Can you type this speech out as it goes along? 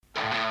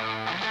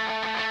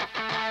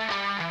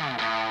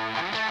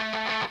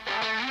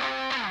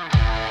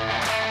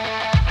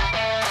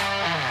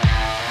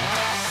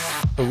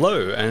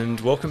Hello and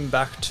welcome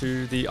back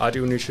to the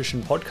Ideal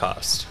Nutrition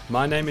Podcast.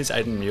 My name is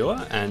Aidan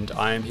Muir and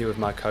I am here with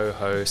my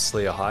co-host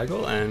Leah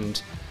Heigl,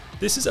 and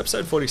this is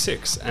episode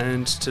 46,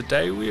 and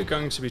today we are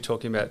going to be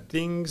talking about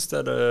things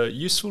that are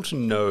useful to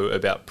know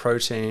about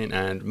protein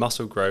and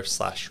muscle growth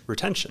 /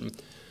 retention.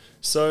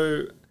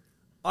 So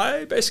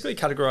I basically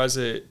categorize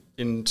it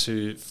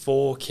into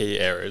four key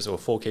areas or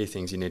four key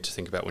things you need to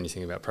think about when you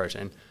think about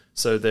protein.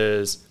 So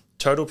there's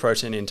total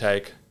protein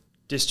intake,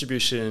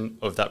 distribution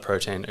of that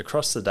protein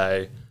across the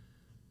day,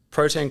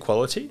 protein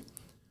quality,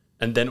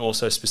 and then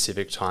also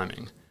specific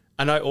timing.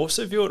 And I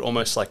also view it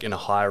almost like in a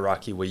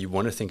hierarchy where you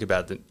want to think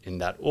about it in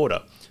that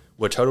order,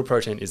 where total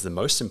protein is the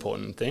most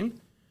important thing,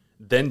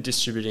 then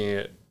distributing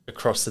it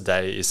across the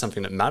day is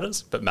something that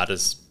matters, but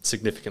matters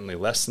significantly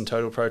less than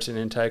total protein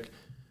intake.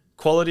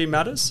 Quality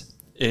matters.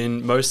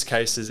 In most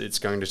cases, it's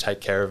going to take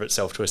care of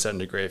itself to a certain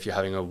degree if you're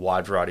having a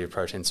wide variety of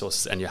protein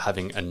sources and you're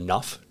having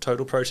enough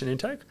total protein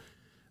intake.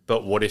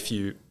 But what if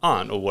you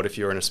aren't, or what if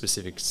you're in a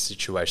specific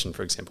situation,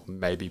 for example,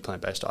 maybe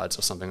plant-based diets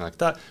or something like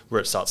that,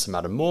 where it starts to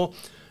matter more?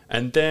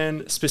 And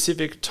then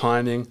specific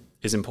timing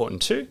is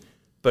important too.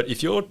 But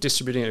if you're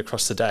distributing it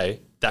across the day,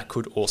 that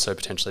could also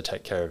potentially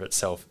take care of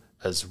itself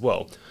as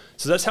well.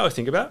 So that's how I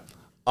think about it.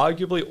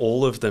 Arguably,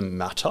 all of them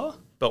matter,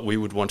 but we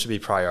would want to be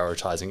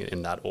prioritizing it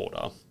in that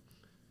order.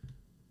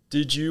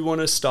 Did you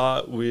want to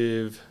start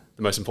with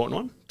the most important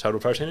one, total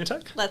protein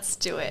intake? Let's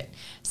do it.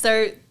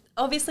 So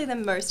obviously the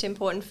most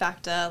important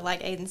factor,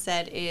 like Aidan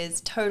said,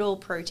 is total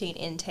protein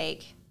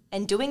intake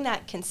and doing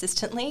that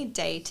consistently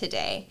day to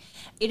day.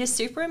 It is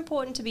super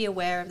important to be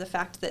aware of the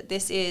fact that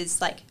this is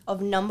like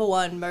of number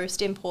one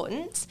most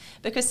importance,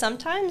 because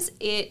sometimes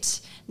it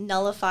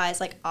nullifies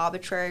like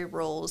arbitrary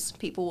rules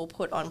people will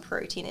put on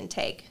protein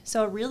intake.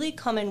 So a really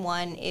common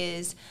one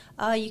is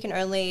you can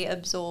only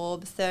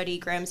absorb 30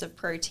 grams of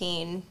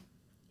protein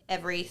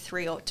every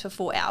 3 to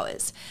 4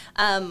 hours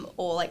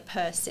or like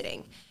per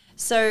sitting.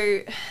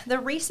 So the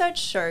research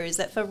shows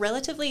that for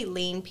relatively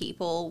lean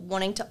people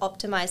wanting to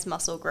optimize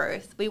muscle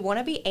growth, we want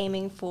to be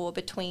aiming for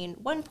between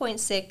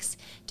 1.6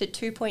 to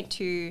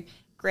 2.2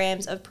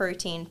 grams of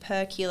protein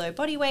per kilo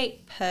body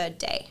weight per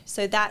day.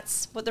 So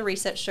that's what the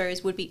research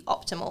shows would be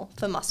optimal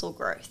for muscle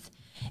growth.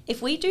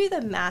 If we do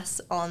the maths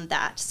on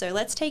that, so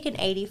let's take an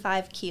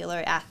 85 kilo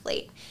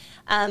athlete.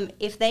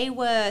 If they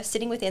were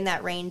sitting within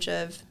that range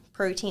of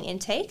protein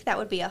intake, that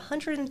would be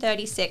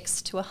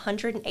 136 to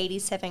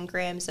 187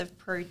 grams of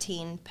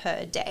protein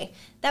per day.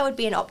 That would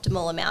be an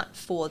optimal amount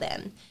for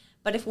them.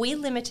 But if we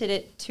limited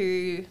it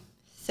to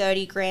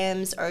 30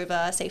 grams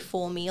over, say,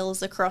 4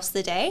 meals across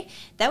the day,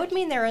 that would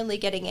mean they're only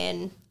getting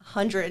in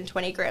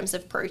 120 grams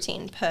of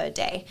protein per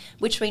day,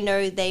 which we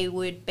know they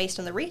would, based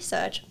on the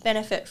research,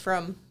 benefit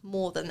from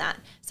more than that.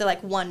 So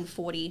like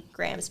 140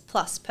 grams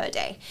plus per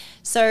day.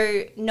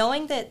 So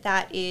knowing that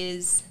that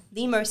is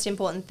the most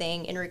important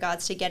thing in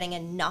regards to getting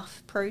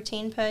enough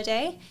protein per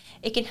day,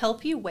 it can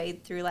help you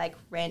wade through like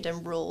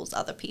random rules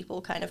other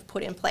people kind of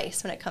put in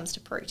place when it comes to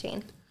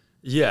protein.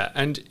 Yeah,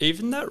 and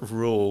even that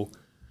rule,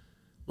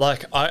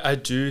 like I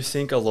do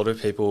think a lot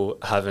of people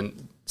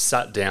haven't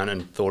sat down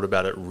and thought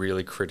about it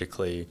really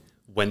critically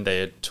when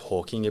they're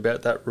talking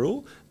about that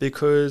rule,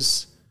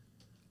 because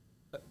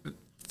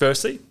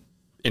firstly,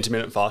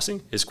 intermittent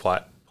fasting is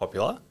quite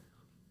popular.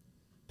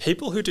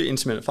 People who do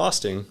intermittent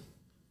fasting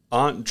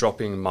aren't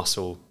dropping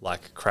muscle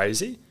like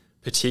crazy,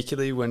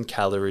 particularly when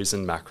calories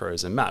and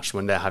macros are matched,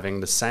 when they're having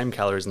the same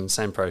calories and the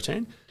same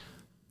protein.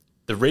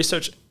 The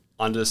research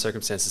under the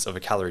circumstances of a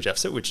calorie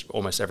deficit, which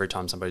almost every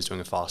time somebody's doing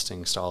a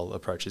fasting style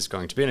approach is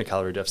going to be in a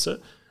calorie deficit,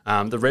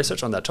 the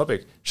research on that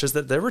topic shows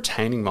that they're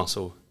retaining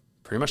muscle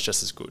pretty much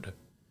just as good.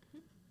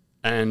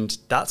 And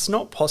that's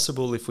not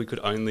possible if we could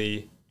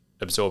only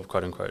absorb,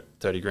 quote unquote,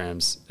 30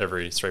 grams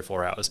every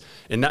 3-4 hours.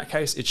 In that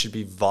case, it should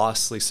be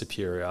vastly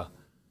superior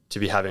to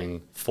be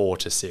having 4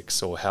 to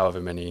 6 or however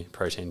many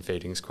protein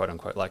feedings, quote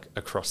unquote, like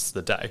across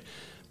the day.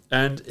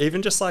 And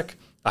even just like,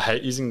 I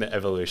hate using the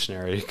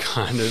evolutionary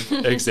kind of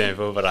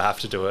example, but I have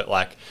to do it.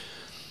 Like,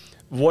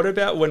 what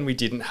about when we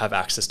didn't have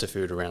access to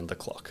food around the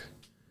clock?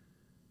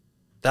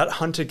 That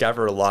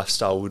hunter-gatherer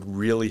lifestyle would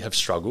really have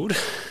struggled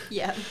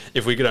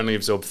if we could only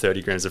absorb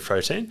 30 grams of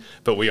protein,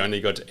 but we only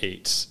got to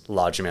eat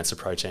large amounts of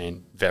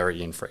protein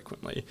very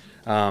infrequently.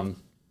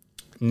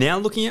 Now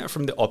looking at it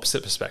from the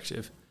opposite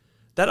perspective,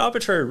 that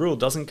arbitrary rule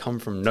doesn't come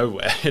from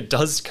nowhere. It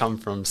does come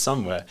from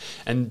somewhere.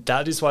 And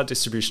that is why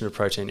distribution of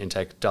protein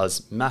intake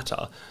does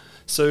matter.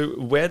 So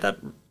where that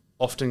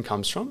often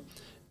comes from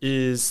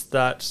is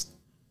that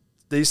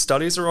these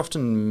studies are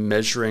often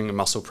measuring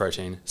muscle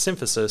protein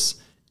synthesis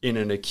in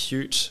an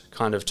acute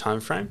kind of time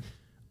frame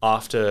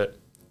after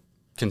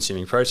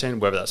consuming protein,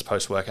 whether that's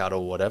post-workout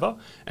or whatever.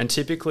 And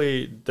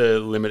typically the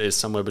limit is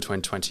somewhere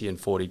between 20 and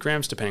 40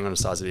 grams, depending on the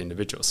size of the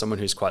individual. Someone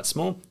who's quite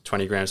small,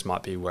 20 grams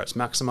might be where it's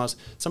maximized.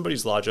 Somebody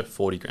who's larger,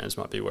 40 grams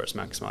might be where it's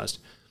maximized.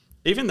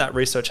 Even that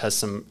research has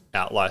some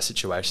outlier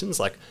situations,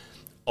 like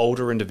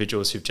older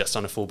individuals who've just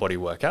done a full body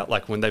workout.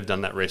 Like when they've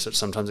done that research,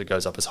 sometimes it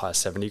goes up as high as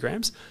 70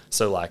 grams.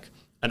 So like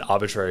an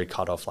arbitrary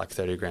cutoff like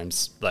 30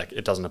 grams, like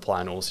it doesn't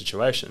apply in all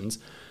situations.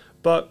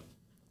 But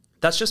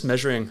that's just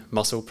measuring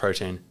muscle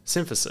protein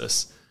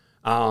synthesis.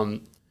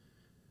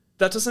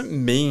 That doesn't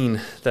mean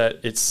that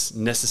it's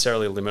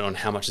necessarily a limit on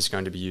how much is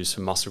going to be used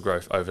for muscle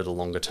growth over the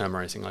longer term or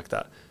anything like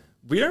that.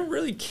 We don't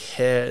really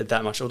care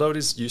that much, although it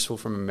is useful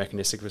from a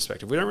mechanistic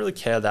perspective. We don't really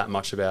care that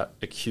much about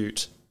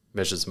acute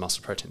measures of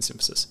muscle protein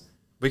synthesis.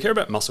 We care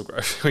about muscle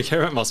growth. We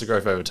care about muscle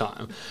growth over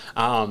time.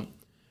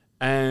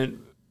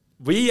 And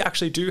we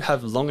actually do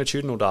have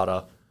longitudinal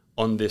data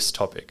on this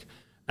topic.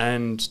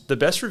 And the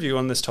best review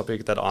on this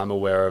topic that I'm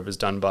aware of is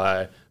done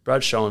by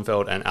Brad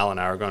Schoenfeld and Alan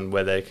Aragon,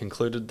 where they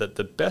concluded that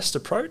the best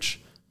approach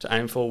to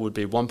aim for would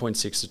be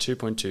 1.6 to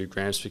 2.2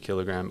 grams per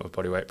kilogram of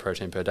body weight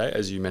protein per day,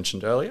 as you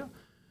mentioned earlier.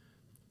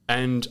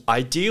 And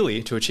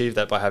ideally to achieve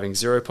that by having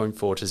 0.4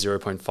 to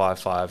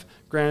 0.55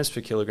 grams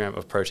per kilogram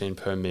of protein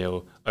per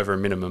meal over a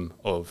minimum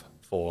of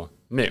 4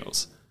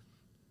 meals.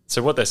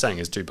 So what they're saying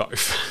is do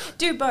both.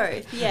 Do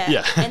both,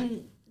 yeah.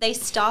 And they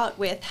start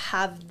with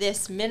have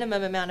this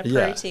minimum amount of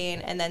protein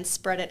and then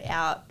spread it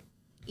out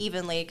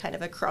evenly kind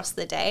of across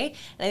the day.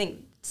 And I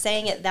think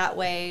saying it that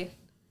way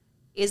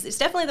it's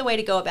definitely the way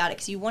to go about it,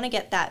 because you want to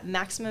get that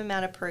maximum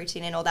amount of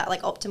protein in, or that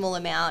like optimal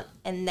amount,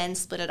 and then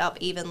split it up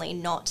evenly,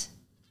 not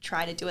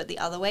try to do it the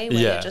other way where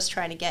you're just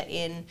trying to get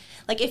in.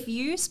 Like if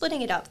you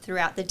splitting it up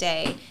throughout the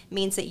day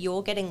means that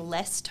you're getting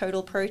less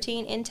total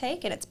protein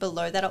intake and it's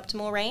below that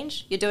optimal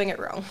range, you're doing it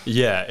wrong.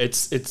 Yeah,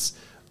 it's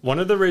one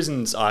of the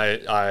reasons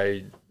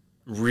I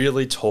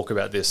really talk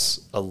about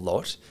this a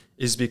lot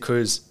is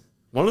because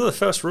one of the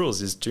first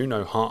rules is do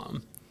no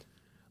harm.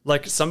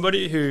 Like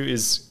somebody who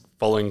is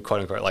following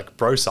quote unquote like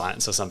bro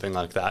science or something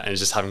like that and is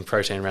just having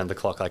protein around the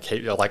clock, like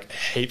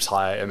heaps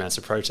high amounts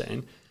of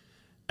protein,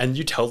 and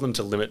you tell them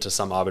to limit to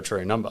some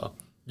arbitrary number,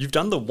 you've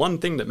done the one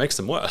thing that makes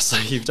them worse.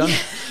 Like you've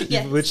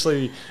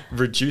literally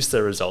reduced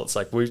their results.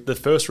 Like the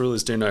first rule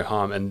is do no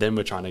harm, and then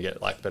we're trying to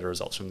get like better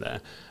results from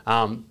there.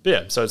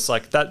 So it's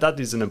like that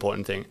is an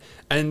important thing.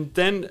 And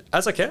then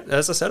as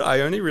I said, I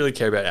only really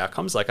care about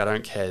outcomes. Like I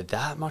don't care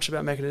that much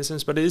about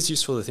mechanisms, but it is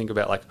useful to think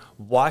about like,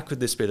 why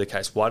could this be the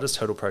case? Why does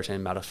total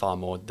protein matter far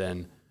more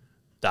than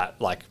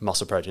that like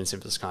muscle protein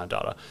synthesis kind of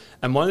data?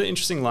 And one of the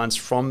interesting lines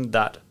from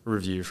that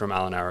review from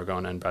Alan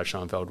Aragon and Brad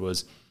Schoenfeld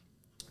was,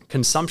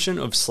 consumption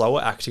of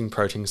slower acting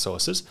protein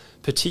sources,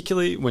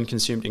 particularly when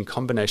consumed in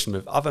combination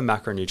with other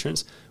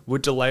macronutrients,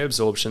 would delay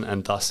absorption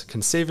and thus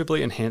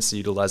conceivably enhance the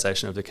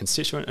utilization of the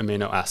constituent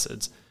amino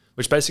acids,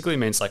 which basically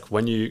means like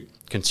when you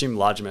consume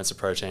large amounts of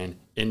protein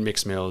in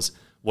mixed meals,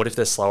 what if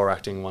there's slower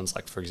acting ones,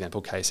 like for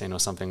example casein or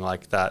something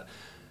like that?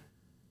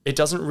 It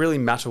doesn't really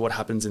matter what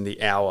happens in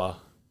the hour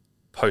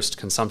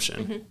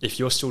post-consumption. Mm-hmm. If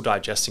you're still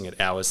digesting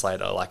it hours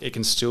later, like it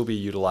can still be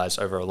utilized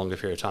over a longer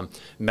period of time.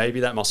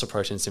 Maybe that muscle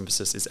protein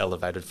synthesis is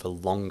elevated for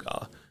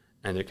longer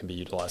and it can be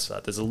utilized for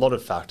that. There's a lot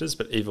of factors,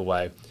 but either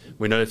way,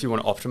 we know if you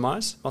want to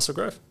optimize muscle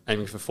growth,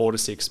 aiming for 4 to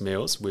 6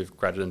 meals with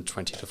greater than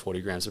 20 to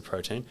 40 grams of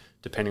protein,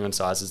 depending on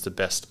size, is the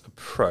best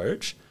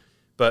approach.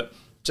 But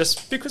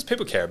just because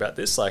people care about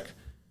this, like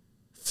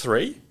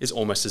 3 is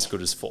almost as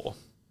good as 4.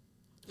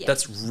 Yeah.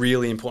 That's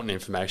really important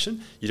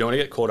information. You don't want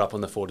to get caught up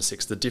on the 4 to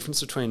 6. The difference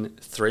between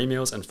 3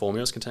 meals and 4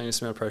 meals containing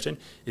this amount of protein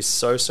is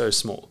so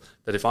small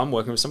that if I'm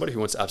working with somebody who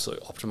wants to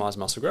absolutely optimize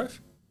muscle growth,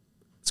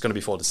 it's going to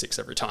be 4 to 6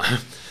 every time.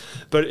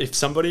 But if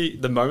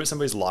the moment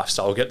somebody's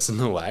lifestyle gets in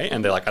the way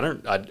and they're like,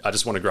 I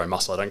just want to grow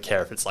muscle, I don't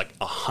care if it's like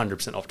 100%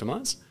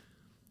 optimized,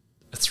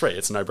 3,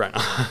 it's a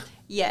no-brainer.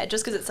 Yeah,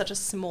 just because it's such a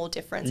small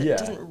difference, it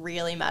doesn't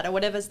really matter.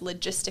 Whatever's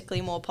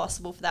logistically more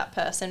possible for that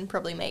person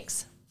probably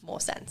makes more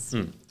sense.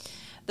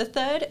 The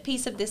third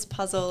piece of this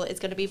puzzle is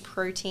going to be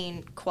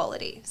protein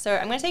quality. So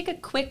I'm going to take a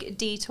quick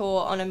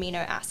detour on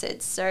amino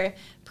acids. So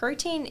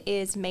protein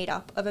is made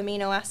up of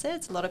amino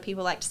acids. A lot of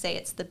people like to say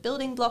it's the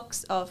building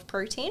blocks of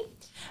protein.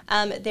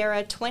 There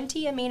are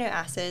 20 amino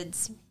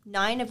acids,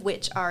 9 of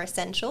which are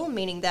essential,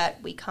 meaning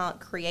that we can't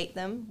create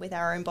them with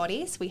our own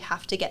bodies. We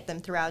have to get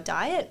them through our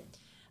diet.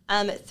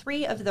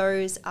 3 of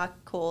those are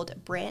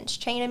called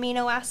branch chain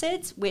amino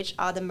acids, which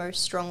are the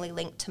most strongly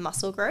linked to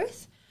muscle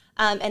growth.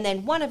 And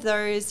then one of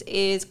those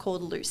is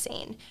called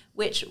leucine,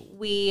 which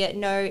we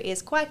know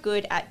is quite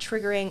good at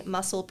triggering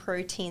muscle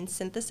protein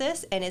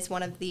synthesis and is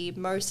one of the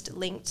most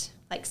linked,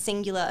 like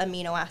singular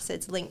amino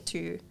acids linked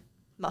to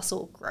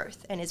muscle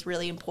growth, and is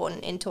really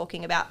important in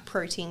talking about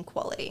protein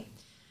quality.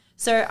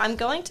 So I'm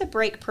going to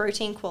break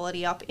protein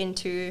quality up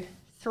into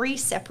 3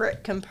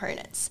 separate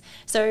components.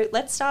 So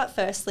let's start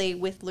firstly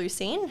with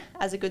leucine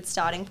as a good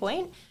starting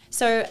point.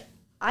 So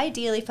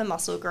ideally for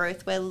muscle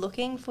growth, we're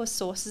looking for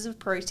sources of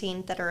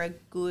protein that are a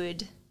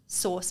good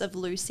source of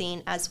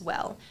leucine as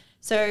well.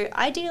 So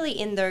ideally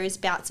in those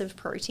bouts of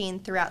protein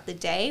throughout the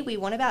day, we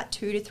want about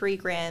 2 to 3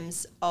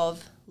 grams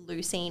of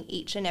leucine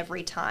each and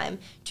every time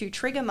to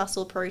trigger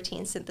muscle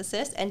protein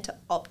synthesis and to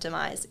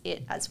optimize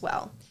it as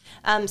well.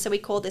 So we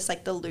call this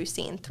like the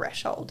leucine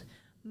threshold.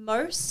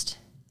 Most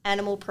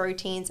animal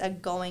proteins are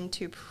going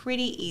to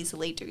pretty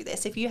easily do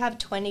this. If you have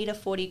 20 to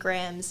 40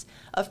 grams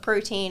of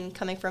protein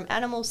coming from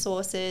animal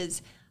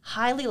sources,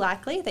 highly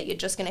likely that you're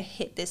just going to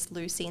hit this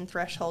leucine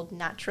threshold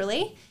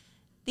naturally.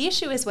 The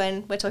issue is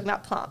when we're talking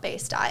about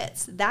plant-based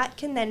diets, that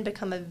can then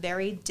become a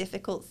very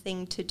difficult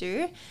thing to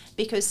do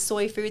because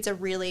soy foods are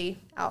really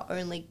our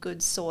only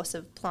good source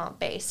of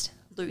plant-based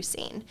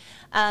leucine.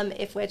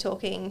 If we're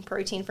talking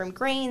protein from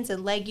grains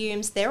and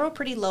legumes, they're all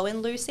pretty low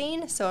in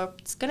leucine, so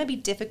it's going to be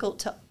difficult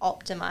to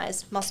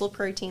optimize muscle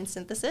protein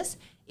synthesis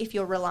if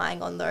you're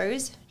relying on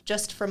those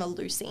just from a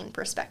leucine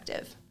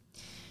perspective.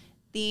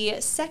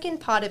 The second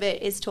part of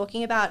it is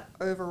talking about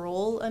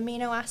overall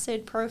amino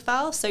acid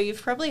profile. So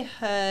you've probably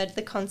heard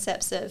the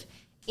concepts of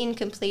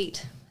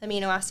incomplete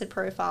amino acid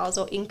profiles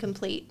or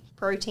incomplete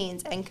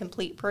proteins and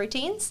complete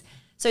proteins.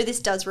 So this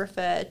does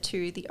refer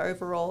to the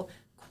overall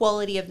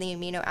quality of the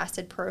amino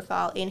acid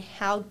profile in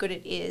how good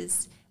it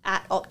is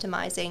at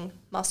optimizing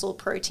muscle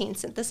protein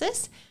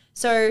synthesis.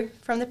 So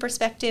from the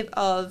perspective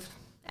of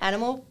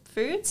animal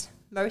foods,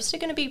 most are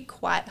going to be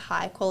quite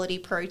high quality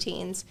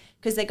proteins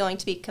because they're going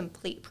to be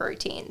complete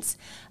proteins.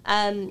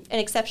 An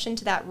exception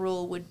to that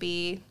rule would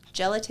be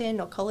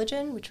gelatin or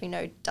collagen, which we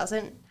know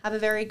doesn't have a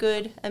very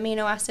good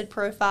amino acid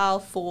profile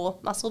for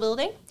muscle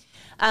building,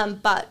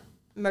 but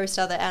most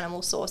other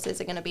animal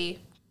sources are going to be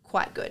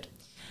quite good.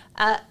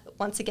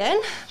 Once again,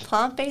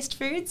 plant-based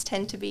foods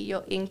tend to be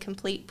your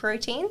incomplete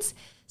proteins.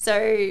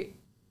 So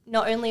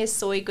not only is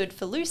soy good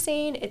for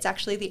leucine, it's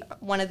actually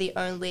one of the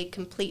only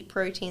complete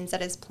proteins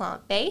that is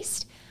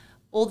plant-based.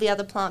 All the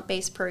other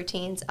plant-based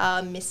proteins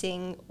are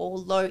missing or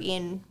low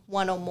in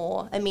one or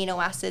more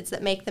amino acids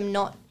that make them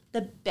not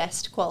the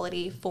best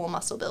quality for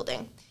muscle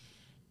building.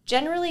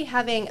 Generally,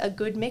 having a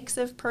good mix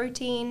of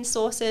protein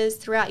sources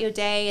throughout your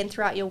day and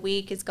throughout your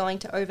week is going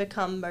to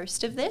overcome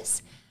most of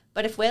this.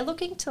 But if we're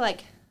looking to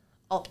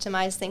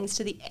optimize things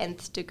to the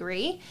nth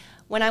degree,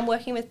 when I'm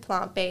working with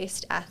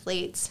plant-based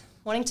athletes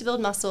wanting to build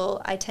muscle,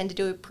 I tend to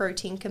do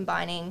protein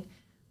combining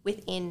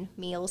within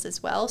meals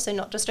as well. So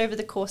not just over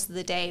the course of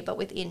the day, but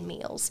within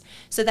meals.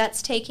 So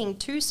that's taking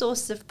two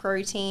sources of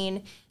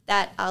protein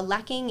that are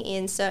lacking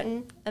in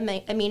certain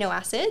amino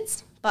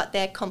acids, but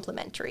they're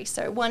complementary.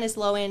 So one is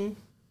low in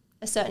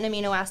a certain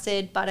amino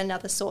acid, but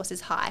another source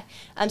is high.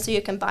 So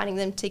you're combining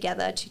them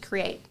together to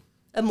create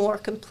a more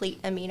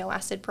complete amino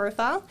acid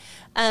profile.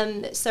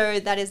 So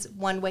that is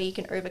one way you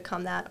can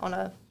overcome that on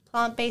a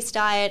plant-based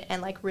diet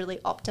and really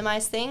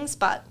optimize things.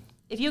 But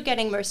if you're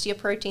getting most of your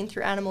protein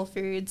through animal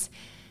foods,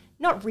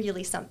 not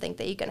really something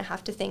that you're going to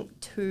have to think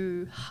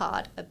too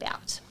hard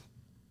about.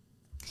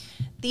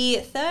 The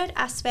third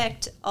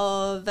aspect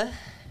of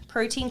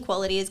protein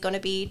quality is going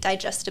to be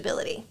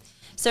digestibility.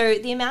 So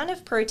the amount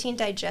of protein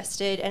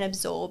digested and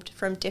absorbed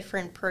from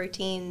different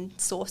protein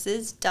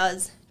sources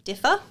does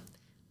differ.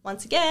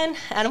 Once again,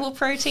 animal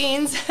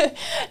proteins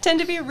tend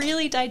to be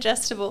really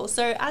digestible.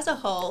 So as a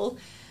whole,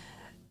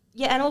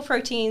 animal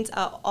proteins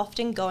are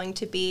often going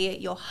to be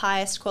your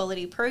highest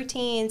quality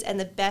proteins and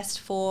the best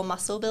for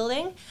muscle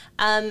building.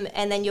 And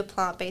then your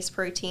plant-based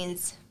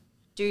proteins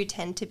do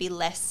tend to be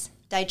less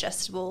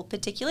digestible,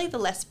 particularly the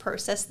less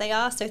processed they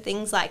are. So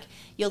things like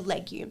your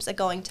legumes are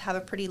going to have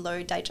a pretty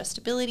low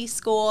digestibility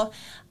score,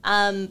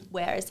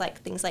 whereas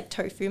things like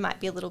tofu might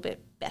be a little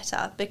bit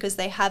better because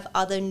they have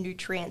other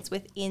nutrients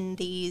within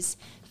these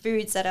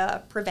foods that are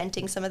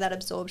preventing some of that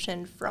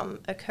absorption from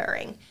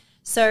occurring.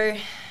 So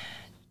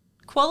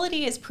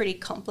quality is pretty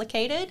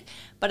complicated,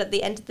 but at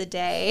the end of the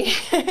day,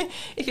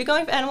 if you're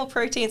going for animal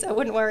proteins, I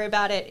wouldn't worry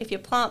about it. If you're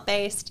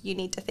plant-based, you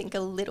need to think a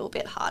little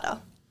bit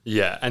harder.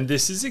 Yeah, and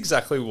this is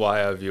exactly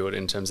why I view it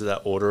in terms of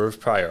that order of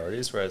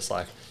priorities, where it's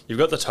you've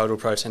got the total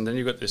protein, then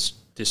you've got this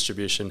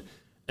distribution,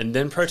 and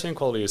then protein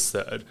quality is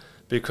third,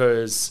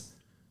 because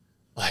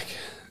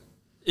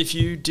if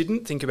you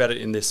didn't think about it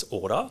in this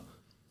order,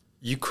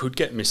 you could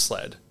get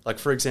misled.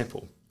 For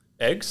example,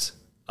 eggs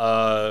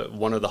are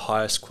one of the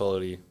highest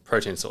quality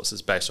protein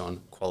sources based on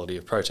quality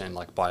of protein,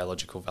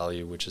 biological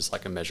value, which is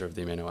a measure of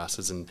the amino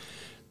acids and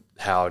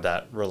how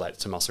that relates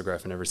to muscle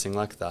growth and everything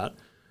like that.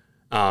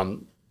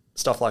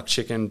 Stuff like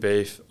chicken,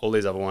 beef, all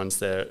these other ones,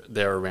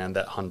 they're around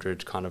that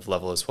 100 kind of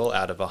level as well.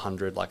 Out of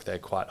 100, they're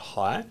quite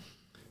high.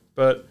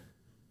 But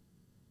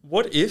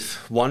what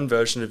if one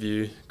version of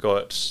you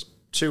got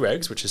 2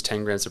 eggs, which is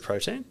 10 grams of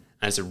protein,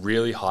 and it's a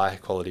really high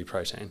quality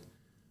protein,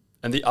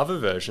 and the other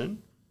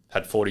version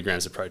had 40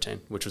 grams of protein,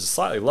 which was a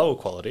slightly lower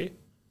quality,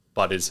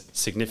 but is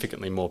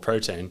significantly more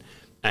protein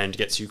and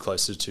gets you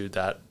closer to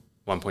that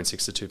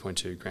 1.6 to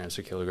 2.2 grams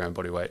per kilogram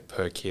body weight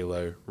per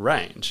kilo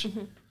range.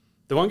 Mm-hmm.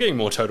 The one getting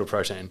more total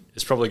protein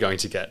is probably going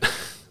to get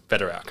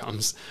better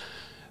outcomes.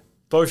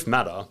 Both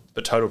matter,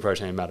 but total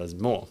protein matters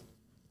more,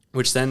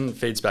 which then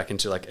feeds back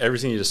into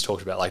everything you just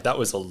talked about. That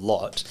was a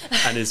lot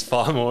and it is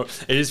far more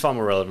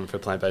relevant for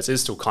plant-based. It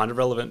is still kind of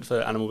relevant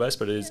for animal-based,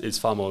 but it is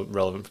far more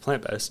relevant for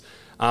plant-based.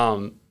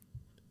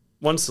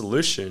 One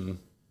solution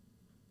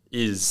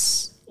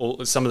is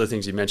some of the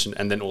things you mentioned,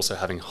 and then also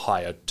having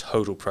higher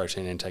total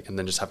protein intake and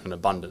then just having an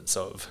abundance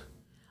of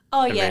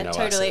amino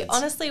totally. Acids.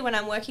 Honestly, when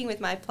I'm working with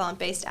my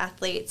plant-based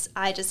athletes,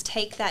 I just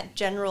take that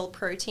general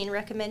protein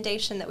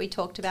recommendation that we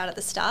talked about at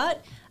the start,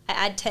 I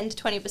add 10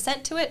 to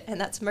 20% to it,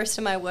 and that's most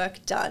of my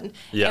work done.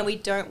 Yeah. And we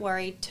don't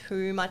worry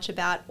too much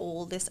about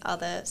all this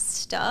other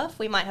stuff.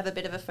 We might have a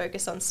bit of a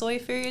focus on soy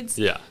foods,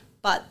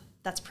 but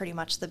that's pretty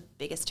much the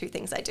biggest two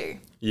things I do.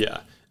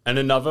 Yeah. And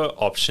another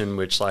option,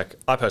 which like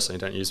I personally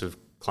don't use with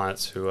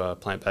clients who are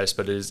plant-based,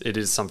 but it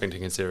is something to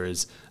consider,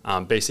 is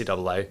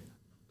BCAA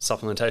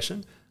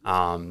supplementation.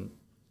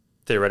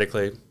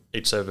 Theoretically,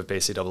 each serve of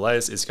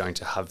BCAAs is going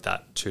to have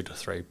that 2 to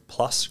 3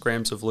 plus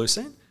grams of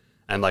leucine.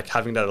 And like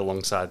having that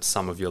alongside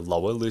some of your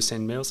lower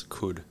leucine meals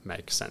could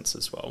make sense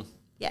as well.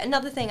 Yeah,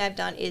 another thing I've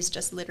done is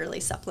just literally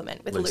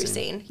supplement with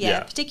leucine.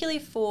 Yeah. Particularly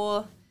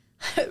for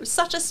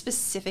such a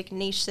specific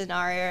niche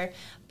scenario,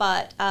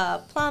 but a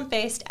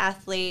plant-based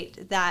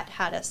athlete that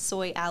had a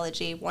soy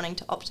allergy wanting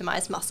to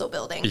optimize muscle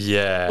building.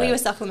 Yeah. We were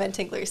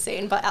supplementing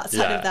leucine, but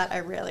outside of that,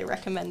 I rarely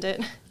recommend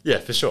it. Yeah,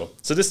 for sure.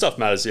 So this stuff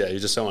matters. Yeah, you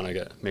just don't want to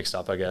get mixed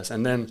up, I guess.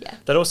 And then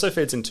that also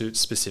feeds into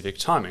specific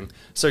timing.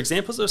 So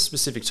examples of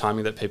specific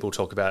timing that people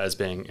talk about as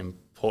being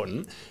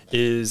important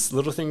is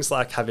little things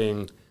like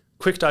having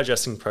quick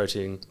digesting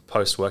protein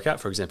post-workout,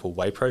 for example,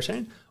 whey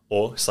protein,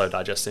 or slow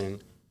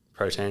digesting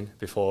protein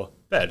before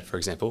bed, for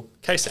example,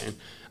 casein.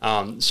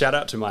 Shout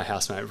out to my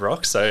housemate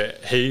Brock. So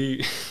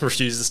he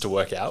refuses to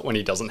work out when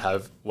he doesn't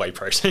have whey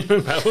protein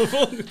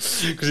available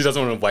because he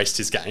doesn't want to waste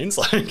his gains.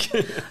 Like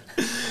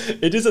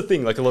it is a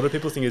thing. Like a lot of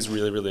people think is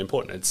really, really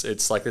important.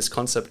 It's like this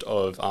concept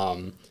of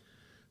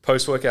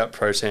post-workout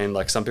protein.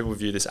 Like some people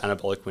view this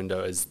anabolic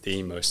window as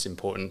the most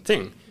important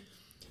thing.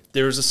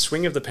 There is a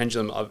swing of the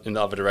pendulum in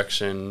the other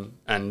direction,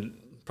 and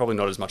probably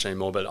not as much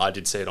anymore, but I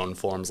did see it on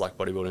forums like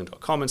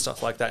bodybuilding.com and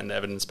stuff like that in the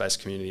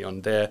evidence-based community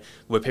on there,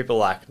 where people are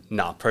like,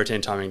 nah,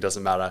 protein timing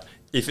doesn't matter.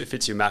 If it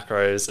fits your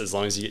macros, as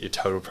long as you get your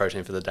total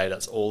protein for the day,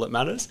 that's all that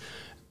matters.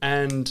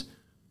 And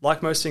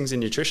like most things in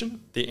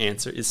nutrition, the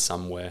answer is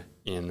somewhere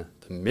in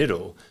the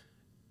middle.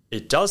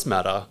 It does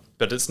matter,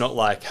 but it's not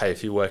like, hey,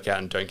 if you work out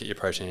and don't get your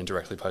protein in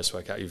directly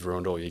post-workout, you've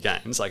ruined all your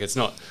gains. Like, it's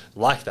not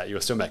like that.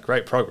 You'll still make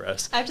great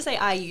progress. I have to say,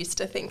 I used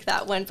to think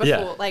that when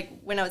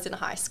I was in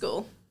high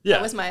school. Yeah.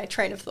 That was my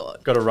train of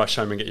thought. Got to rush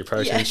home and get your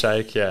protein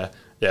shake. Yeah,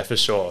 for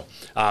sure.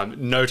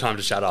 No time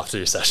to chat after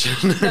your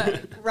session. No,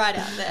 right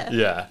out there.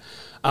 Yeah.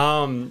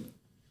 When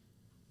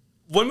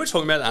we're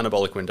talking about the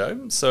anabolic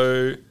window,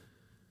 so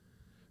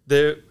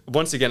there,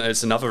 once again,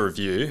 it's another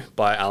review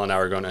by Alan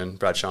Aragon and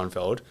Brad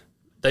Schoenfeld.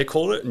 They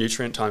called it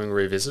Nutrient Timing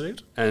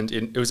Revisited, and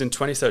it was in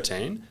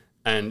 2013,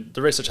 and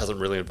the research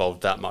hasn't really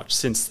evolved that much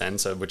since then,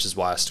 so which is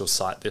why I still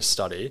cite this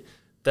study.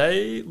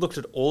 They looked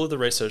at all of the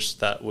research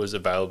that was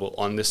available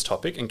on this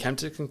topic and came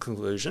to the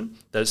conclusion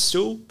that it's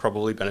still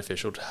probably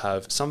beneficial to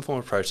have some form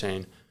of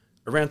protein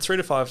around 3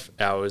 to 5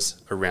 hours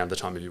around the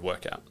time of your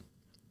workout,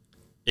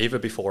 either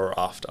before or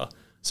after.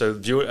 So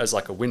view it as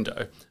like a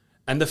window.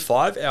 And the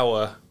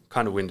 5-hour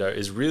kind of window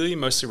is really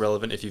mostly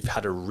relevant if you've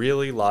had a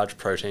really large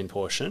protein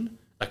portion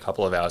a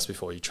couple of hours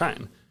before you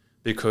train.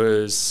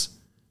 Because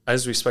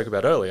as we spoke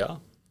about earlier,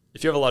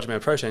 if you have a large amount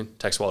of protein, it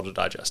takes a while to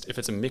digest. If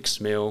it's a mixed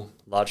meal,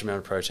 large amount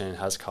of protein,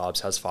 has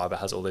carbs, has fiber,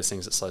 has all these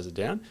things that slows it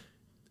down,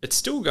 it's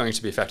still going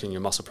to be affecting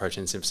your muscle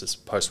protein synthesis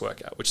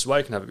post-workout, which is why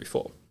you can have it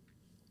before.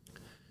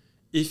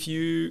 If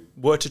you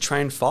were to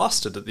train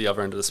fasted at the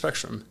other end of the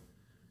spectrum,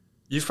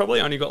 you've probably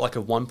only got like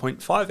a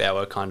 1.5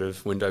 hour kind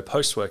of window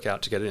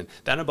post-workout to get it in.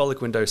 The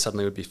anabolic window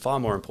suddenly would be far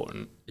more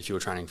important if you were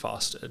training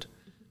fasted.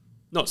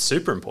 Not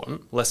super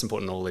important, less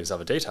important than all these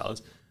other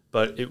details,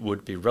 but it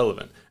would be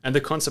relevant. And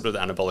the concept of the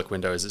anabolic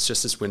window is it's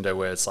just this window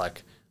where it's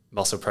like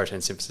muscle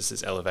protein synthesis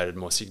is elevated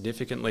more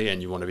significantly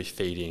and you want to be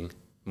feeding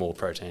more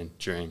protein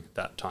during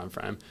that time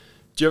frame.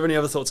 Do you have any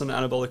other thoughts on the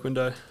anabolic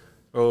window,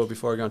 or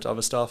before I go into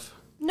other stuff?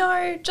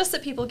 No, just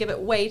that people give it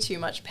way too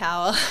much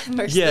power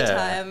most of the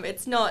time.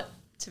 It's not,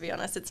 to be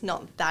honest, it's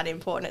not that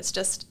important. It's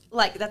just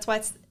like, that's why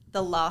it's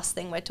the last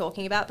thing we're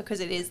talking about, because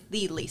it is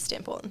the least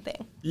important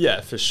thing.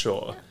 Yeah, for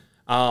sure.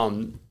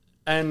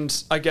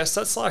 And I guess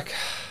that's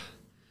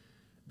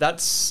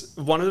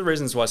one of the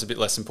reasons why it's a bit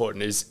less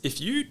important is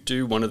if you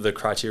do one of the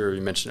criteria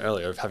we mentioned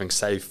earlier of having,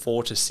 say,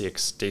 4 to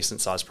 6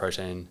 decent sized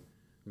protein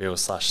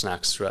meals /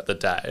 snacks throughout the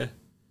day,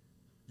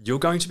 you're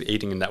going to be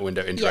eating in that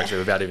window indirectly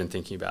without even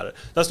thinking about it.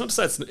 That's not to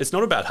say it's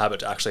not a bad habit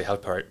to actually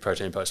have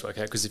protein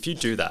post-workout, because if you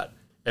do that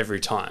every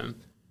time,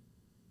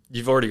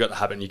 you've already got the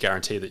habit and you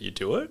guarantee that you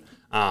do it.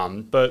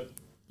 But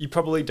you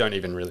probably don't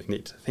even really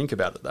need to think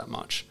about it that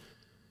much.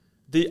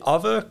 The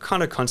other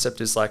kind of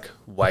concept is like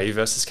whey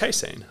versus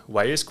casein.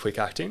 Whey is quick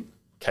acting,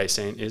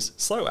 casein is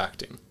slow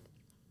acting.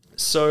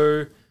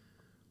 So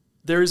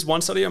there is one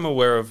study I'm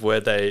aware of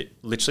where they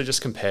literally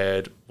just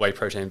compared whey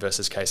protein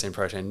versus casein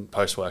protein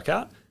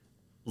post-workout,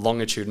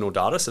 longitudinal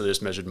data, so they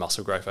just measured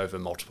muscle growth over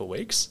multiple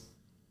weeks.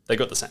 They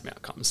got the same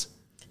outcomes.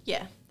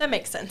 Yeah, that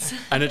makes sense.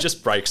 And it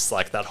just breaks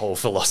like that whole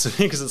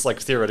philosophy, because it's like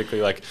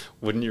theoretically like,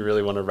 wouldn't you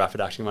really want a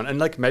rapid acting one? And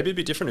like maybe it'd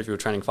be different if you were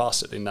training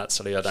fasted. In that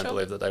study, I don't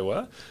believe that they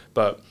were.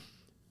 But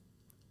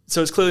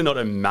so it's clearly not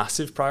a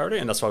massive priority,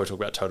 and that's why we talk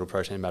about total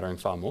protein mattering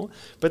far more.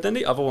 But then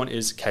the other one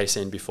is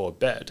casein before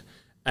bed.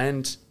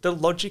 And the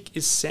logic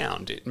is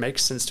sound. It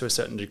makes sense to a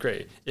certain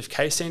degree. If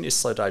casein is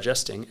slow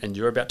digesting and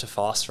you're about to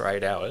fast for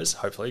 8 hours,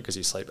 hopefully because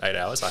you sleep 8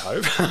 hours, I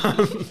hope,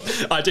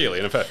 ideally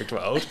in a perfect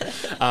world,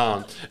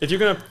 if you're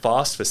going to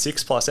fast for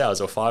 6+ hours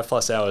or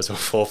 5+ hours or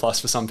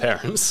 4+ for some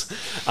parents,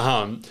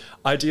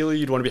 ideally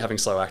you'd want to be having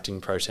slow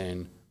acting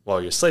protein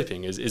while you're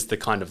sleeping is the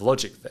kind of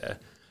logic there.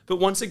 But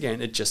once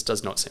again, it just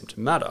does not seem to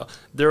matter.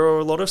 There are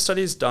a lot of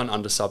studies done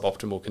under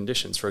suboptimal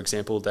conditions. For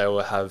example, they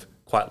will have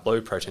quite low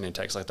protein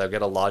intakes, like they'll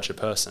get a larger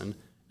person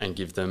and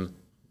give them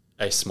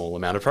a small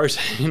amount of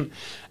protein.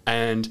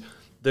 And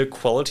the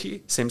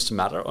quality seems to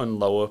matter on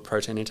lower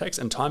protein intakes,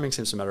 and timing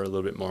seems to matter a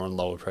little bit more on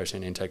lower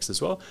protein intakes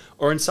as well.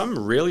 Or in some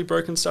really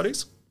broken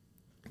studies,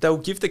 they'll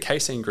give the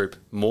casein group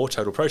more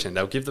total protein.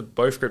 They'll give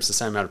both groups the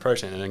same amount of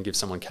protein and then give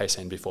someone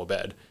casein before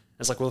bed.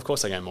 It's like, well, of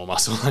course they gain more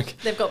muscle. Like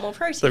they've got more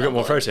protein. They've got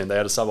more protein. They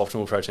had a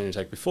suboptimal protein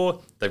intake before.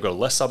 They've got a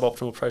less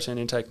suboptimal protein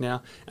intake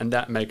now, and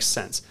that makes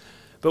sense.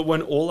 But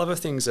when all other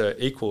things are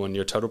equal and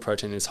your total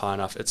protein is high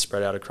enough, it's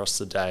spread out across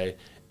the day,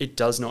 it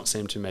does not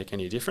seem to make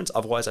any difference.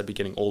 Otherwise, I'd be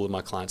getting all of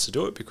my clients to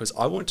do it because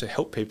I want to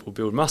help people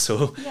build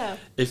muscle. Yeah.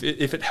 If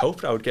it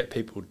helped, I would get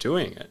people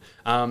doing it.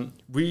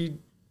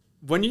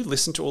 When you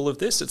listen to all of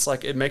this, it's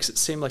like it makes it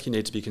seem like you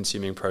need to be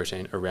consuming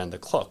protein around the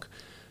clock,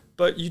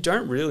 but you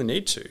don't really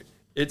need to.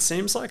 It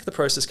seems like the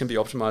process can be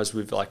optimized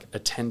with like a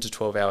 10 to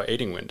 12 hour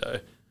eating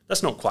window.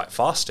 That's not quite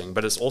fasting,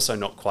 but it's also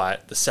not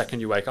quite the second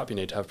you wake up, you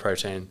need to have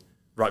protein.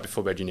 Right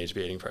before bed, you need to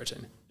be eating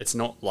protein. It's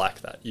not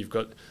like that.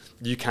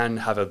 You can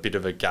have a bit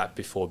of a gap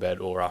before bed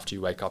or after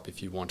you wake up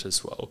if you want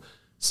as well.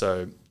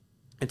 So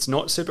it's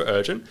not super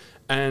urgent.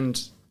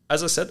 And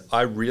as I said,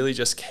 I really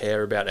just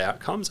care about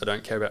outcomes. I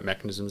don't care about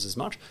mechanisms as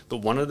much. But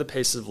one of the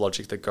pieces of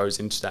logic that goes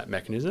into that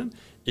mechanism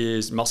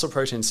is muscle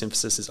protein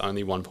synthesis is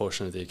only one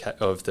portion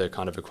of the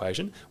kind of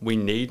equation. We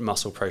need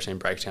muscle protein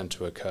breakdown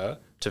to occur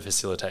to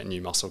facilitate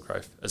new muscle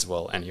growth as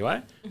well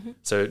anyway. Mm-hmm.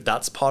 So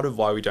that's part of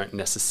why we don't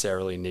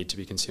necessarily need to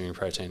be consuming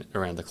protein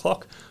around the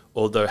clock,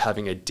 although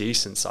having a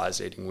decent sized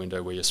eating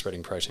window where you're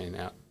spreading protein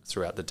out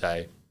throughout the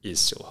day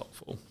is still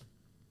helpful.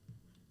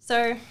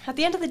 So at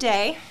the end of the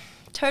day,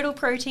 total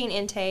protein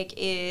intake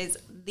is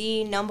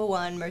the number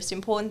one most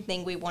important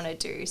thing we want to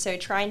do. So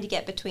trying to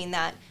get between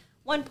that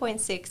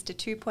 1.6 to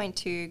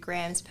 2.2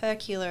 grams per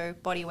kilo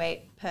body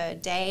weight per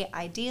day,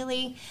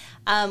 ideally.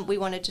 We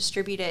want to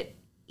distribute it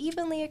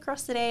evenly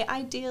across the day,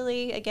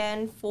 ideally,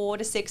 again, 4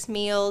 to 6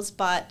 meals,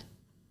 but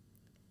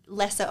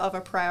lesser of a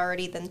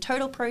priority than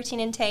total protein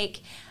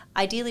intake.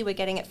 Ideally, we're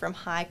getting it from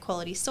high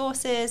quality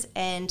sources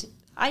and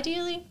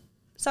ideally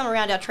some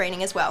around our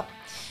training as well.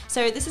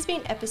 So this has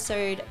been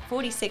episode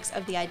 46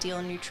 of the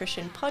Ideal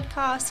Nutrition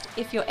podcast.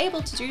 If you're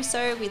able to do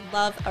so, we'd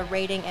love a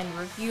rating and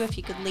review if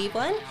you could leave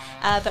one.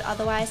 But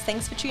otherwise,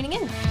 thanks for tuning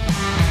in.